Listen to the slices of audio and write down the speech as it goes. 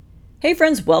Hey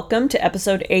friends, welcome to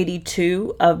episode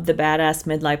 82 of the Badass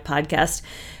Midlife Podcast.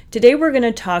 Today we're going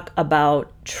to talk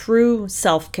about true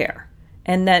self-care,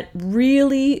 and that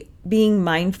really being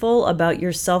mindful about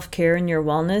your self-care and your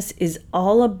wellness is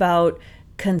all about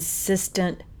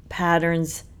consistent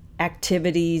patterns,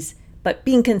 activities, but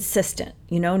being consistent,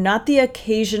 not the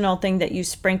occasional thing that you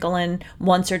sprinkle in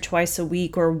once or twice a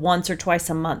week or once or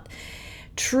twice a month.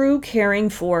 True caring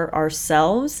for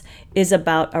ourselves is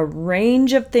about a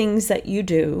range of things that you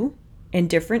do in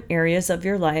different areas of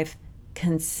your life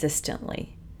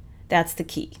consistently. That's the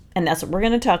key. And that's what we're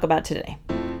going to talk about today.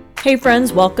 Hey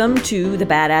friends, welcome to the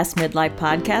Badass Midlife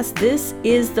Podcast. This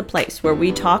is the place where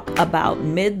we talk about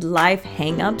midlife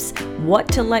hangups, what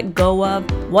to let go of,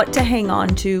 what to hang on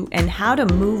to, and how to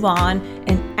move on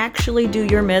and actually do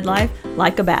your midlife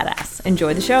like a badass.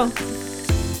 Enjoy the show.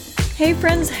 Hey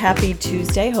friends, happy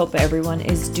Tuesday. Hope everyone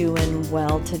is doing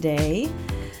well today.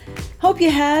 Hope you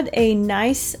had a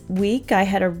nice week. I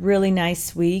had a really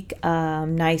nice week,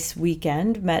 nice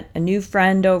weekend. Met a new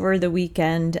friend over the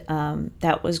weekend.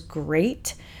 That was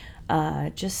great.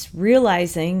 Just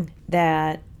realizing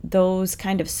that those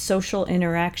kind of social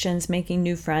interactions, making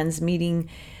new friends, meeting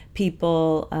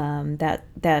people,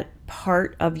 that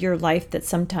part of your life that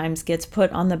sometimes gets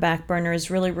put on the back burner is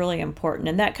really, really important.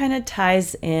 And that kind of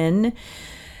ties in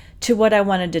to what I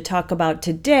wanted to talk about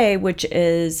today, which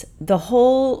is the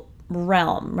whole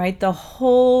realm, right? The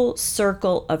whole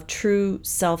circle of true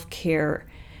self-care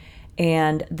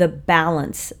and the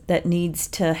balance that needs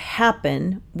to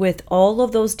happen with all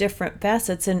of those different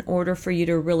facets in order for you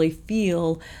to really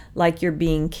feel like you're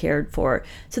being cared for.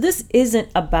 So this isn't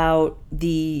about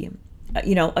the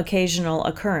occasional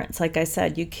occurrence. Like I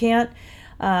said, you can't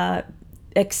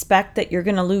expect that you're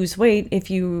going to lose weight if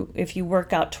you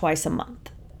work out twice a month.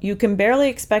 You can barely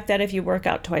expect that if you work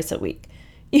out twice a week.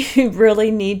 You really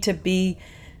need to be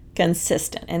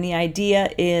consistent. And the idea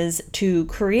is to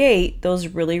create those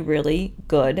really, really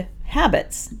good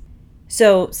habits.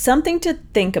 So something to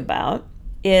think about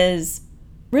is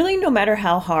really, no matter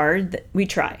how hard we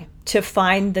try to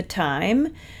find the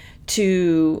time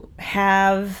to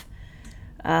have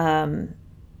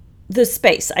the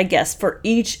space, I guess, for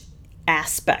each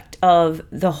aspect of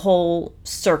the whole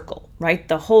circle, right?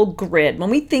 The whole grid.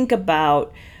 When we think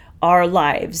about our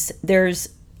lives,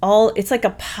 it's like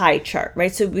a pie chart,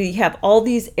 right? So we have all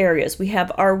these areas. We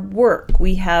have our work,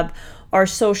 we have our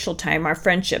social time, our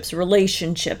friendships,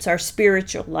 relationships, our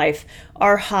spiritual life,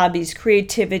 our hobbies,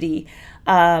 creativity,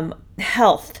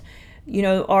 health,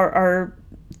 our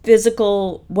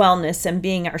physical wellness and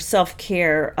being our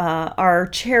self-care, our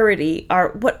charity,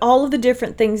 all of the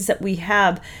different things that we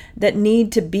have that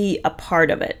need to be a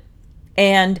part of it.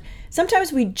 And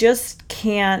sometimes we just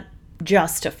can't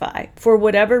justify, for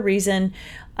whatever reason,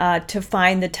 to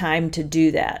find the time to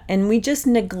do that. And we just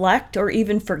neglect or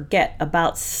even forget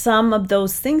about some of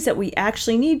those things that we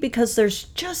actually need because there's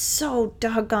just so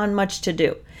doggone much to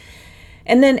do.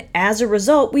 And then as a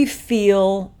result, we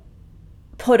feel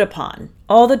put upon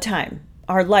all the time.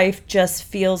 Our life just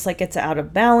feels like it's out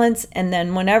of balance. And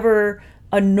then whenever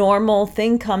a normal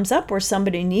thing comes up where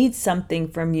somebody needs something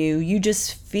from you, you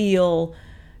just feel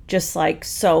just like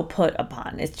so put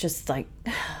upon. It's just like,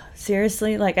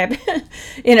 seriously, like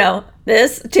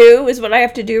this too is what I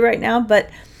have to do right now. But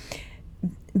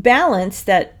balance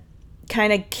that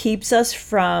kind of keeps us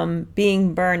from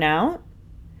being burnout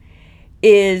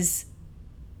is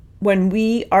when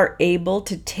we are able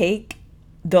to take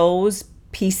those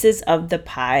pieces of the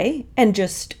pie and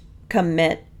just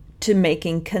commit to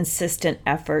making consistent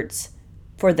efforts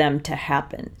for them to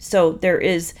happen. So there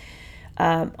is,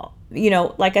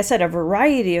 like I said, a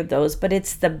variety of those, but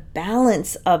it's the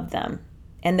balance of them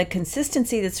and the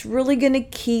consistency that's really going to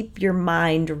keep your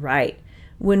mind right.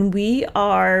 When we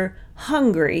are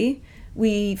hungry,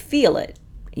 we feel it.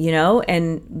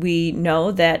 And we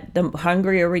know that the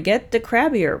hungrier we get, the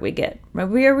crabbier we get. Right?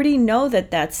 We already know that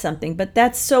that's something, but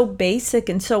that's so basic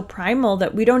and so primal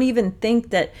that we don't even think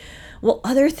that,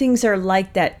 other things are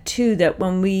like that too, that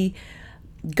when we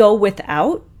go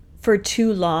without for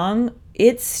too long,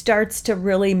 it starts to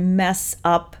really mess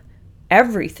up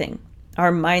everything.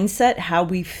 Our mindset, how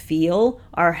we feel,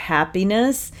 our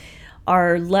happiness,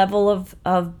 our level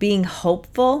of being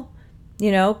hopeful,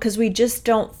 because we just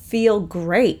don't feel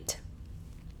great.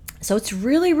 So it's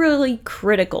really, really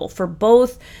critical for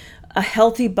both a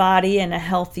healthy body and a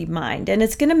healthy mind. And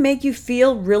it's going to make you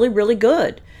feel really, really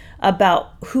good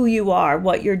about who you are,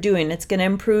 what you're doing. It's going to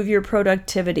improve your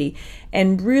productivity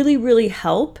and really, really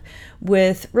help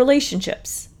with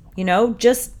relationships,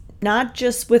 just not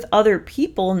just with other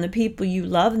people and the people you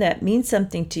love that mean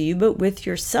something to you, but with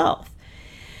yourself.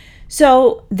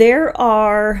 So there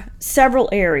are several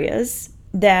areas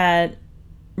that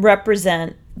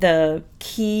represent the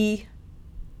key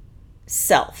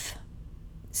self.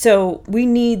 So we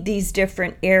need these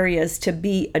different areas to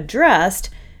be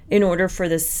addressed in order for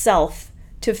the self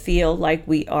to feel like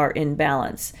we are in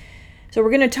balance. So we're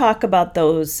going to talk about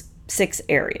those 6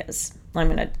 areas. I'm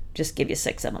going to just give you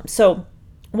 6 of them. So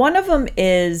one of them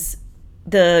is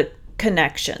the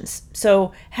connections.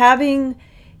 So having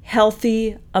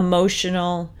healthy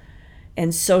emotional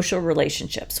and social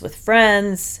relationships with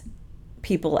friends,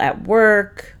 people at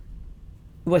work,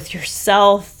 with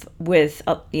yourself, with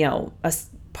a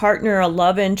partner, a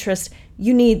love interest.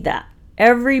 You need that.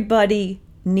 Everybody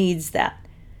needs that.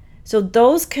 So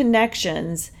those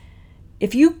connections,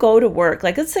 if you go to work,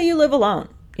 like let's say you live alone,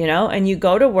 and you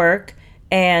go to work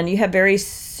and you have very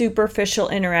superficial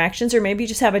interactions, or maybe you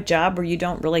just have a job where you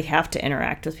don't really have to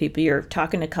interact with people. You're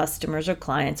talking to customers or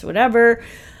clients or whatever.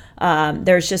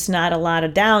 There's just not a lot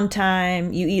of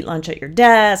downtime. You eat lunch at your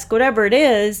desk, whatever it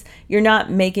is, you're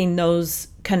not making those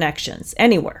connections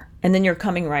anywhere. And then you're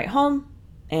coming right home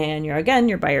and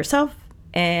you're by yourself,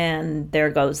 and there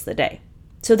goes the day.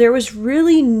 So there was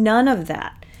really none of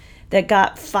that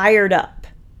got fired up.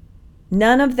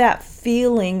 None of that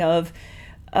feeling of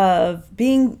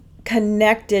being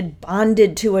connected,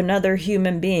 bonded to another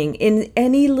human being in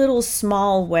any little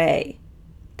small way.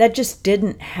 That just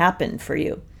didn't happen for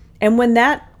you. And when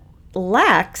that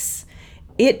lacks,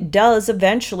 it does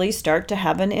eventually start to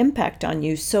have an impact on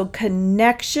you. So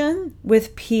connection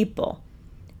with people,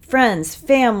 friends,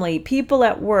 family, people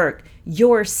at work,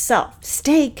 yourself,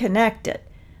 stay connected,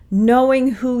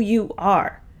 knowing who you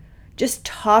are, just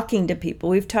talking to people.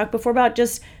 We've talked before about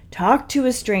just talk to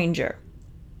a stranger.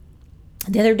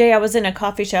 The other day I was in a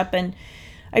coffee shop and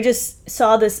I just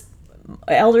saw this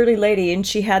elderly lady, and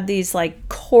she had these like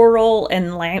coral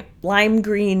and lime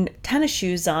green tennis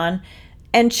shoes on,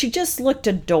 and she just looked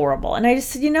adorable. And I just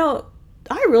said,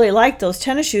 I really like those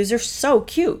tennis shoes. They're so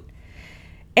cute.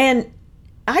 And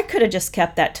I could have just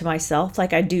kept that to myself,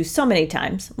 like I do so many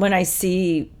times when I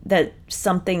see that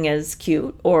something is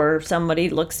cute or somebody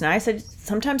looks nice.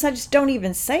 Sometimes I just don't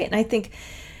even say it. And I think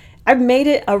I've made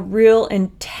it a real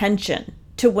intention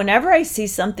to, whenever I see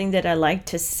something that I like,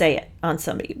 to say it on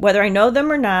somebody. Whether I know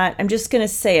them or not, I'm just going to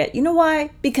say it. You know why?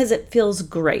 Because it feels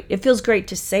great. It feels great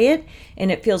to say it,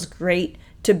 and it feels great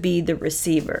to be the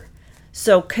receiver.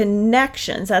 So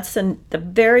connections, that's the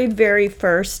very, very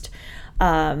first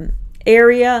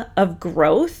area of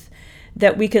growth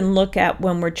that we can look at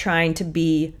when we're trying to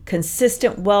be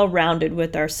consistent, well-rounded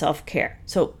with our self-care.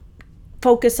 So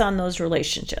focus on those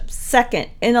relationships. Second,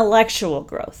 intellectual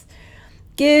growth.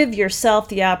 Give yourself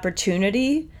the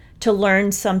opportunity to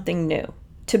learn something new,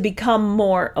 to become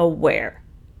more aware,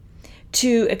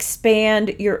 to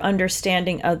expand your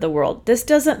understanding of the world. This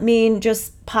doesn't mean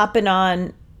just popping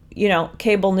on,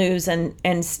 cable news and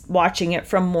watching it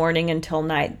from morning until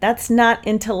night. That's not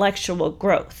intellectual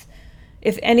growth.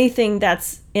 If anything,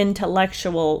 that's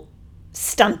intellectual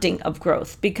stunting of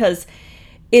growth, because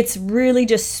it's really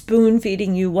just spoon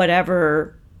feeding you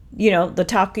whatever the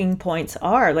talking points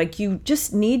are. Like, you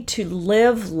just need to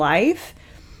live life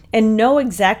and know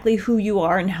exactly who you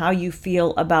are and how you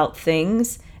feel about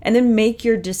things, and then make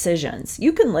your decisions.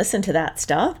 You can listen to that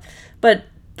stuff, but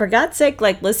for God's sake,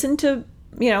 listen to,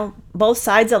 both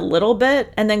sides a little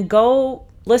bit, and then go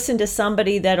listen to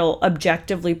somebody that'll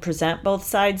objectively present both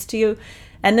sides to you,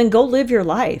 and then go live your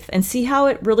life and see how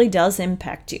it really does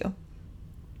impact you.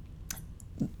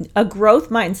 A growth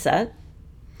mindset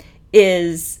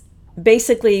is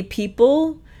basically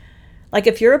people, like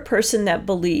if you're a person that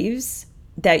believes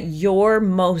that your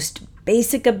most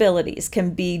basic abilities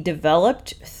can be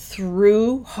developed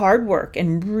through hard work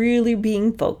and really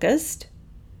being focused,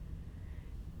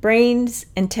 brains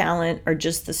and talent are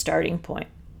just the starting point.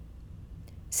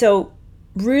 So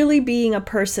really being a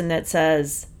person that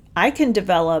says, I can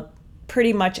develop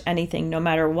pretty much anything, no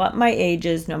matter what my age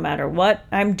is, no matter what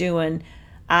I'm doing,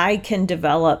 I can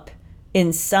develop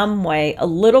in some way a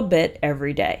little bit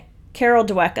every day. Carol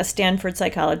Dweck, a Stanford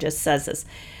psychologist, says this.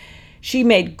 She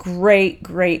made great,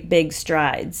 great big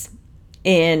strides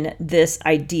in this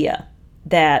idea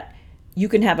that you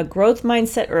can have a growth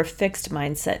mindset or a fixed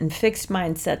mindset. And fixed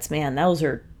mindsets, man,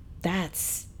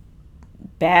 that's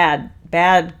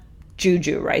bad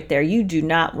juju right there. You do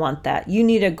not want that. You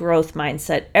need a growth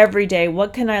mindset every day.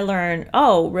 What can I learn?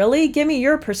 Oh, really? Give me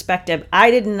your perspective.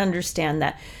 I didn't understand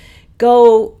that.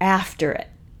 Go after it.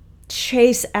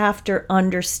 Chase after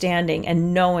understanding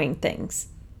and knowing things.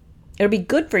 It'll be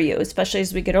good for you, especially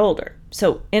as we get older.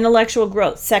 So intellectual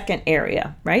growth, second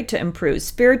area, right, to improve.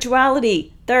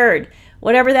 Spirituality, third.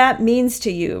 whatever that means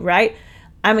to you, right?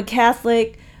 I'm a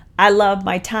Catholic. I love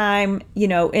my time,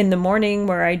 in the morning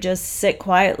where I just sit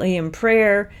quietly in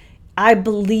prayer. I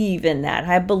believe in that.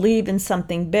 I believe in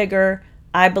something bigger.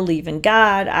 I believe in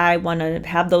God. I want to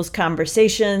have those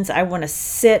conversations. I want to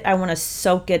sit. I want to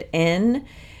soak it in.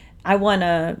 I want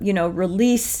to,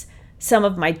 release some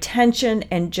of my tension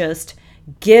and just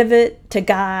give it to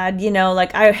God.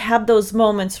 Like I have those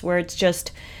moments where it's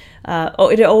just,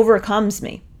 it overcomes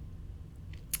me.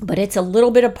 But it's a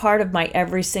little bit a part of my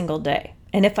every single day.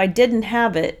 And if I didn't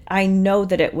have it, I know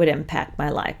that it would impact my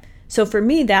life. So for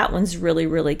me, that one's really,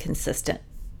 really consistent.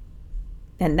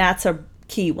 And that's a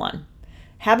key one.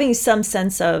 Having some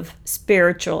sense of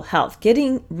spiritual health,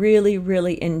 getting really,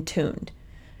 really in tune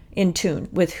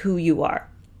with who you are.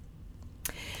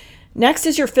 Next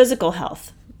is your physical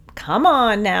health. Come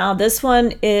on now. This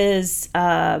one is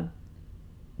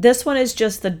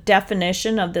just the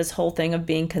definition of this whole thing of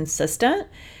being consistent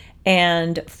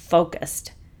and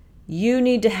focused. You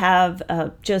need to have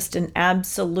just an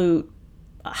absolute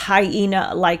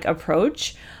hyena-like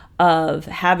approach of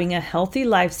having a healthy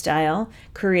lifestyle,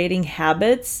 creating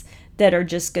habits that are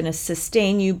just going to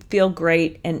sustain you, feel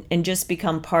great, and just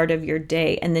become part of your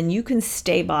day. And then you can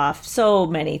stave off so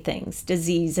many things,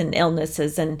 disease and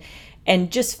illnesses,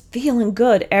 and just feeling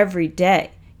good every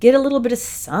day. Get a little bit of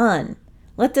sun.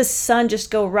 Let the sun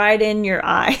just go right in your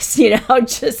eyes,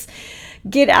 just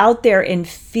get out there and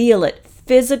feel it.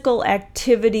 Physical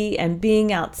activity and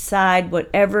being outside,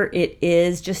 whatever it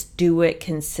is, just do it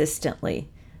consistently.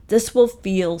 This will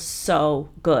feel so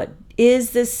good.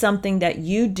 Is this something that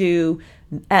you do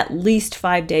at least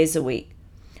 5 days a week?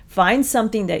 Find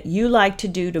something that you like to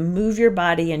do to move your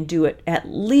body and do it at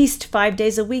least 5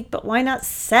 days a week, but why not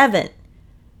 7?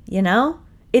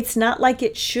 It's not like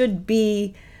it should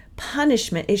be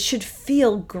punishment. It should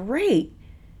feel great.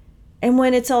 And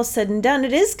when it's all said and done,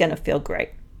 it is going to feel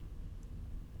great.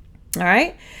 All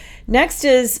right. Next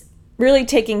is really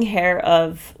taking care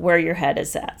of where your head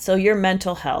is at. So your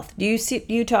mental health. Do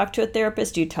you talk to a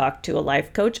therapist? Do you talk to a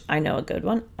life coach? I know a good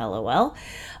one. LOL.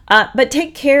 But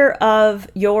take care of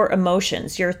your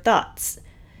emotions, your thoughts,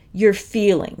 your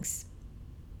feelings.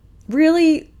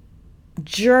 Really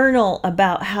journal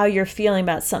about how you're feeling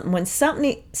about something. When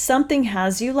something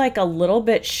has you like a little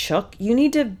bit shook, you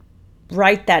need to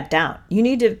write that down. You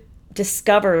need to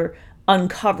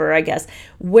uncover, I guess,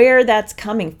 where that's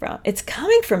coming from. It's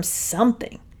coming from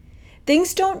something.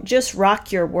 Things don't just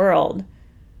rock your world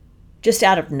just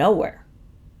out of nowhere.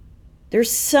 There's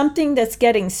something that's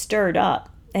getting stirred up,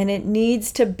 and it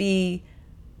needs to be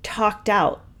talked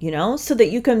out, so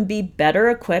that you can be better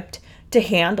equipped to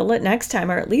handle it next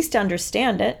time, or at least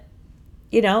understand it.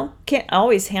 Can't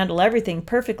always handle everything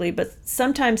perfectly, but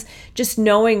sometimes just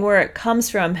knowing where it comes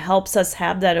from helps us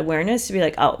have that awareness to be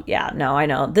like, oh yeah, no, I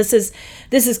know this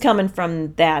is coming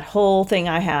from that whole thing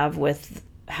I have with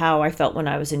how I felt when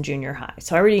I was in junior high.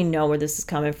 So I already know where this is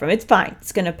coming from. It's fine.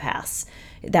 It's going to pass.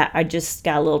 That I just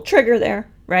got a little trigger there,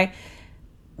 right?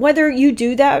 Whether you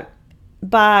do that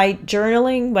by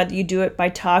journaling, whether you do it by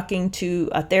talking to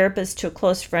a therapist, to a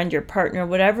close friend, your partner,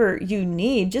 whatever you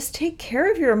need, just take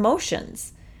care of your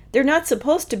emotions. They're not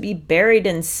supposed to be buried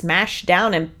and smashed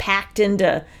down and packed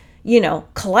into,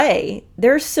 clay.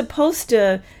 They're supposed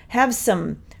to have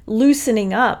some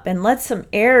loosening up and let some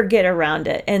air get around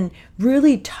it and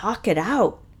really talk it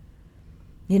out.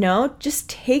 Just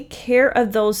take care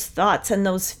of those thoughts and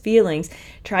those feelings.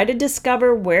 Try to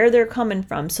discover where they're coming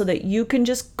from so that you can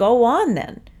just go on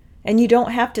then. And you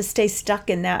don't have to stay stuck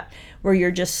in that where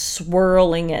you're just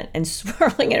swirling it and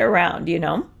swirling it around,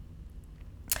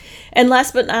 And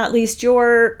last but not least,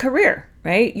 your career,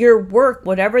 right? Your work,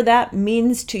 whatever that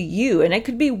means to you. And it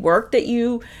could be work that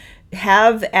you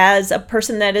have as a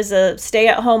person that is a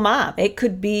stay-at-home mom. It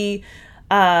could be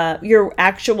your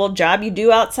actual job you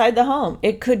do outside the home.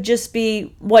 It could just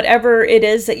be whatever it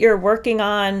is that you're working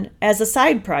on as a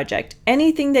side project.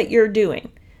 Anything that you're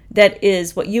doing that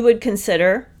is what you would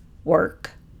consider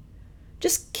work.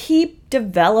 Just keep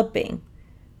developing,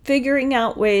 figuring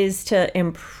out ways to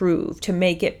improve, to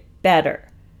make it better.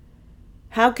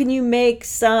 How can you make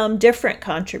some different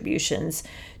contributions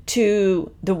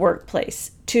to the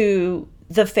workplace, to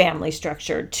the family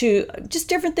structure, to just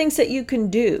different things that you can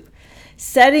do?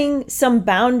 Setting some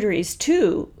boundaries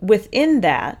too within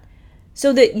that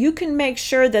so that you can make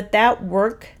sure that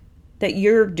work that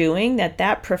you're doing,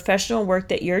 that professional work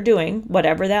that you're doing,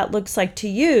 whatever that looks like to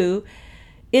you,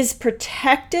 is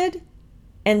protected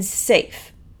and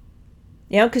safe.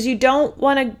 Because you don't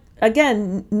want to,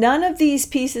 again, none of these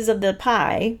pieces of the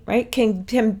pie, right,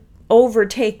 can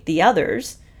overtake the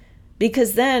others,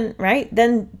 because then, right,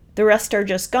 then The rest are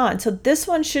just gone. So this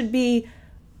one should be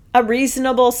a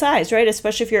reasonable size, right?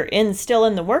 Especially if you're still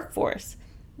in the workforce.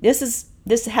 This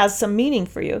has some meaning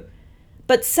for you.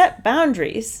 But set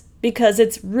boundaries, because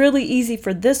it's really easy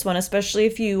for this one, especially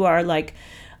if you are like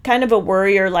kind of a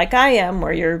worrier like I am,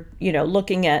 where you're,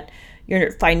 looking at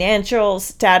your financial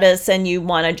status and you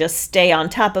want to just stay on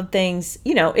top of things,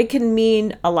 it can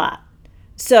mean a lot.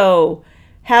 So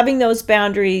having those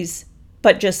boundaries,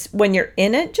 but just when you're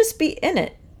in it, just be in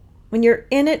it. When you're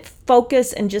in it,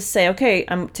 focus and just say, okay,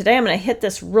 today I'm going to hit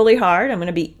this really hard. I'm going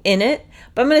to be in it,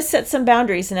 but I'm going to set some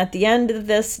boundaries. And at the end of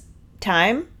this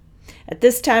time, at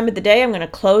this time of the day, I'm going to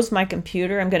close my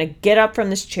computer. I'm going to get up from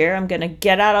this chair. I'm going to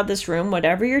get out of this room,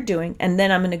 whatever you're doing. And then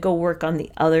I'm going to go work on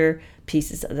the other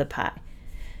pieces of the pie.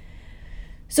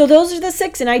 So those are the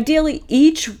 6. And ideally,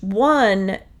 each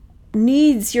one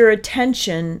needs your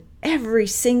attention every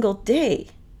single day.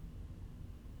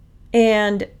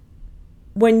 And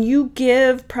when you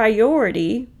give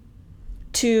priority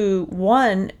to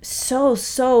one so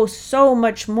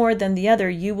much more than the other,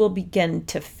 you will begin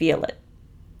to feel it.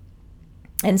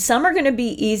 And some are going to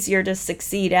be easier to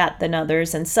succeed at than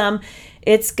others. And some,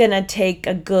 it's going to take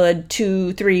a good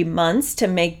 2-3 months to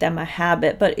make them a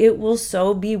habit. But it will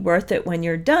so be worth it when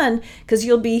you're done, because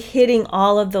you'll be hitting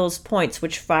all of those points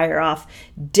which fire off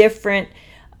different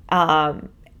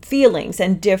feelings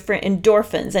and different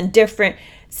endorphins and different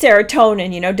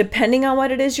serotonin, depending on what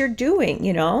it is you're doing,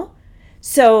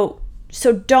 So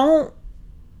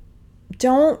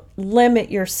don't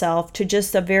limit yourself to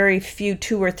just a very few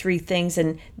 2 or 3 things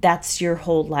and that's your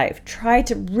whole life. Try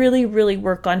to really, really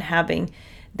work on having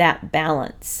that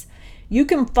balance. You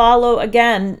can follow,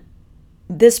 again,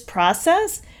 this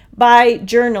process by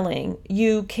journaling.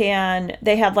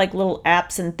 They have like little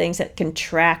apps and things that can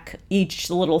track each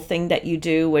little thing that you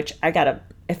do, which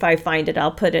if I find it,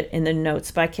 I'll put it in the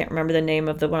notes, but I can't remember the name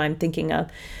of the one I'm thinking of.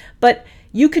 But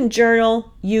you can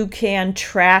journal, you can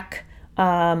track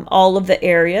all of the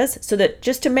areas, so that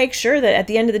just to make sure that at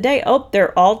the end of the day,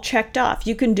 they're all checked off.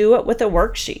 You can do it with a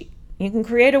worksheet. You can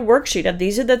create a worksheet of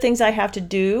these are the things I have to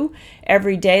do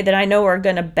every day that I know are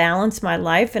going to balance my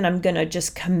life, and I'm going to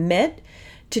just commit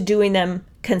to doing them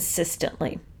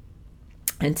consistently.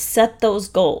 And set those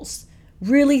goals.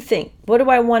 Really think, what do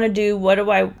I want to do? What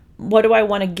do I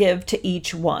want to give to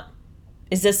each one?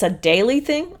 Is this a daily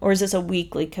thing or is this a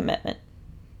weekly commitment?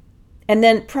 And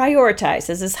then prioritize.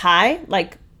 Is this high?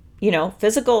 Like,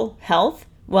 physical health,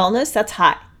 wellness, that's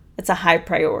high. It's a high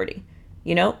priority.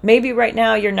 Maybe right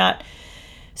now you're not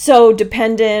so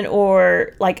dependent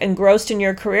or like engrossed in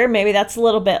your career. Maybe that's a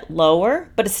little bit lower,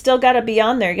 but it's still got to be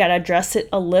on there. You got to address it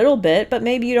a little bit, but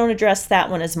maybe you don't address that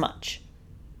one as much.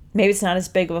 Maybe it's not as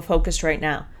big of a focus right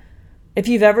now. If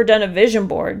you've ever done a vision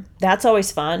board, that's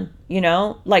always fun,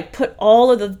 like put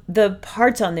all of the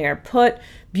parts on there, put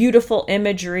beautiful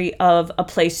imagery of a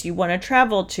place you want to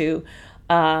travel to,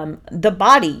 the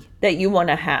body that you want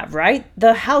to have, right?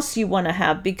 The house you want to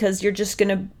have, because you're just going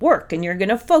to work and you're going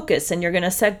to focus and you're going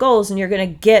to set goals and you're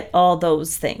going to get all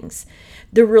those things.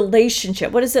 The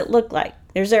relationship, what does it look like?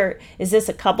 Is this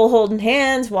a couple holding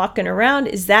hands, walking around?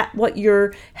 Is that what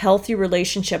your healthy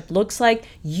relationship looks like?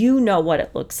 You know what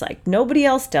it looks like. Nobody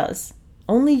else does.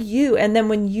 Only you. And then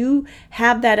when you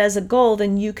have that as a goal,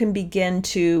 then you can begin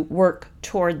to work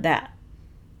toward that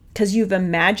because you've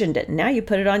imagined it. Now you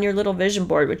put it on your little vision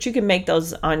board, which you can make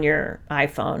those on your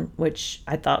iPhone, which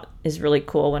I thought is really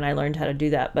cool when I learned how to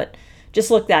do that. But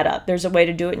just look that up. There's a way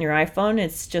to do it in your iPhone.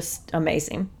 It's just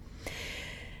amazing.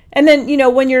 And then,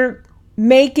 when you're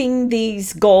making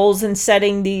these goals and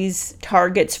setting these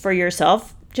targets for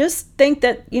yourself, just think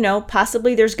that,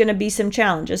 possibly there's going to be some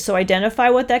challenges. So identify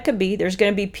what that could be. There's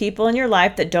going to be people in your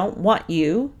life that don't want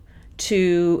you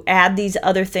to add these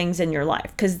other things in your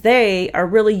life because they are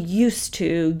really used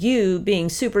to you being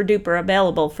super duper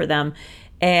available for them.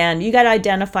 And you got to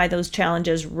identify those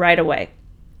challenges right away.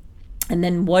 And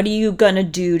then what are you going to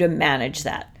do to manage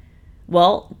that?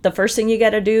 Well, the first thing you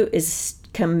got to do is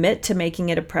commit to making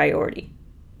it a priority.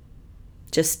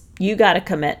 You got to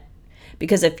commit,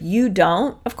 because if you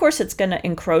don't, of course it's going to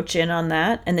encroach in on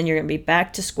that, and then you're going to be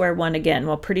back to square one again.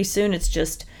 Well, pretty soon it's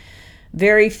just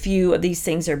very few of these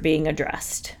things are being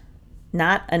addressed.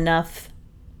 Not enough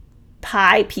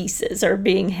pie pieces are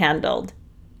being handled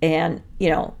and,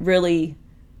 really,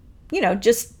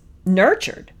 just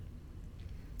nurtured.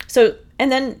 So,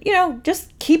 and then,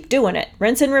 just keep doing it.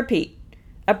 Rinse and repeat.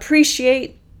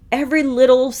 Appreciate every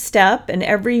little step and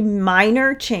every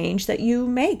minor change that you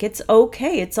make. It's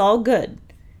okay. It's all good.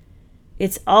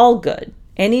 It's all good.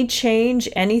 Any change,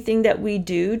 anything that we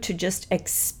do to just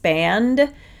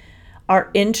expand our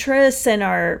interests and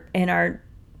our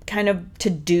kind of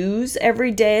to-dos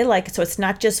every day, like, so it's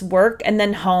not just work and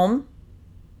then home.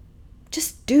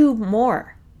 Just do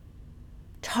more.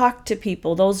 Talk to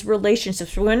people, those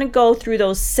relationships. We're going to go through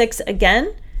those 6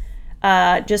 again,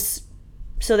 just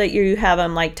so that you have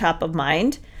them like top of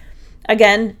mind.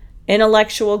 Again,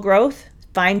 intellectual growth.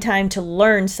 Find time to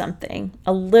learn something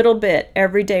a little bit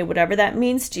every day, whatever that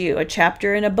means to you. A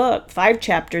chapter in a book, 5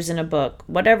 chapters in a book,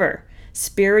 whatever.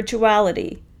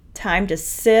 Spirituality. Time to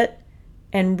sit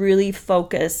and really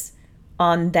focus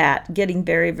on that, getting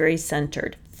very, very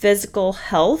centered. Physical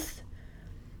health,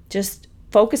 just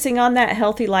focusing on that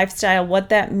healthy lifestyle, what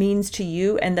that means to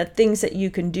you, and the things that you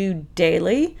can do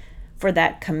daily for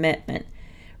that commitment.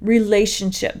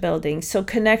 Relationship building, so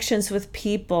connections with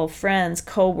people, friends,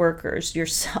 co-workers,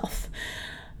 yourself.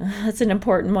 That's an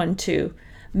important one too.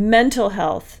 Mental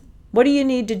health. What do you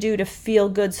need to do to feel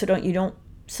good so that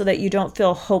you don't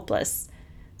feel hopeless,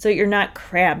 so you're not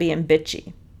crabby and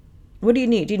bitchy? What do you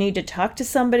need? Do you need to talk to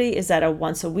somebody? Is that a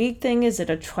once a week thing? Is it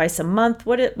a twice a month?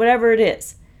 Whatever it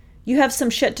is. You have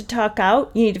some shit to talk out.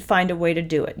 You need to find a way to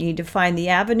do it. You need to find the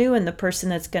avenue and the person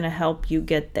that's going to help you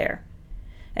get there.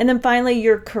 And then finally,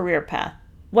 your career path.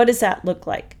 What does that look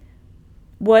like?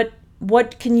 What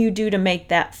can you do to make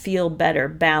that feel better,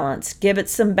 balanced? Give it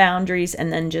some boundaries,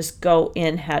 and then just go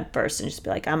in head first and just be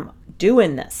like, I'm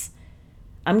doing this.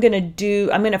 I'm going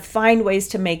to find ways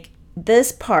to make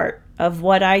this part of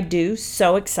what I do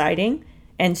so exciting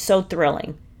and so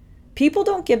thrilling. People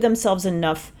don't give themselves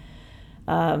enough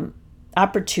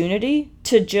opportunity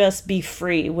to just be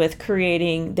free with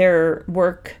creating their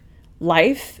work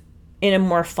life in a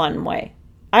more fun way.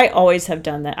 I always have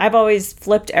done that. I've always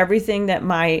flipped everything that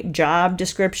my job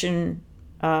description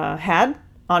had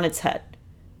on its head.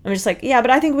 I'm just like, yeah,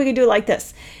 but I think we could do it like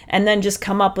this. And then just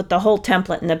come up with the whole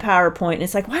template and the PowerPoint. And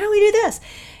it's like, why don't we do this?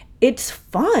 It's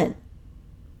fun.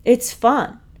 It's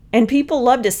fun. And people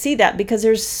love to see that because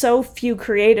there's so few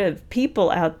creative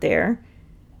people out there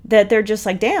that they're just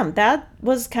like, damn, that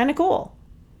was kind of cool.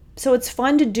 So it's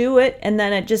fun to do it. And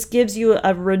then it just gives you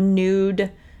a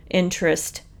renewed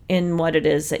interest in what it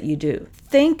is that you do.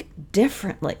 Think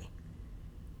differently.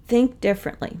 Think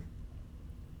differently.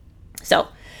 So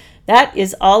that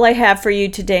is all I have for you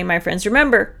today, my friends.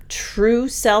 Remember, true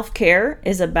self-care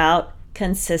is about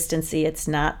consistency. It's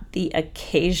not the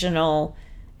occasional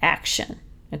action.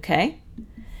 Okay?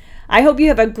 I hope you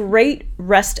have a great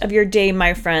rest of your day,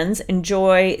 my friends.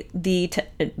 Enjoy the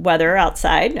weather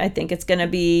outside. I think it's going to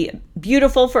be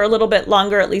beautiful for a little bit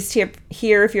longer, at least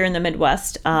here if you're in the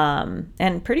Midwest,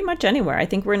 and pretty much anywhere. I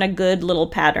think we're in a good little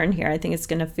pattern here. I think it's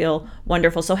going to feel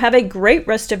wonderful. So have a great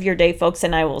rest of your day, folks,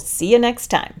 and I will see you next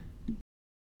time.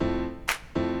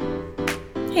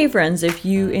 Hey friends, if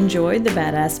you enjoyed the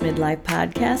Badass Midlife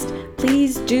podcast,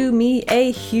 please do me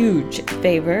a huge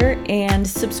favor and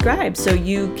subscribe so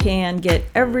you can get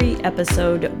every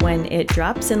episode when it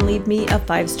drops, and leave me a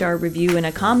 5-star review and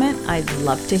a comment. I'd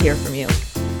love to hear from you.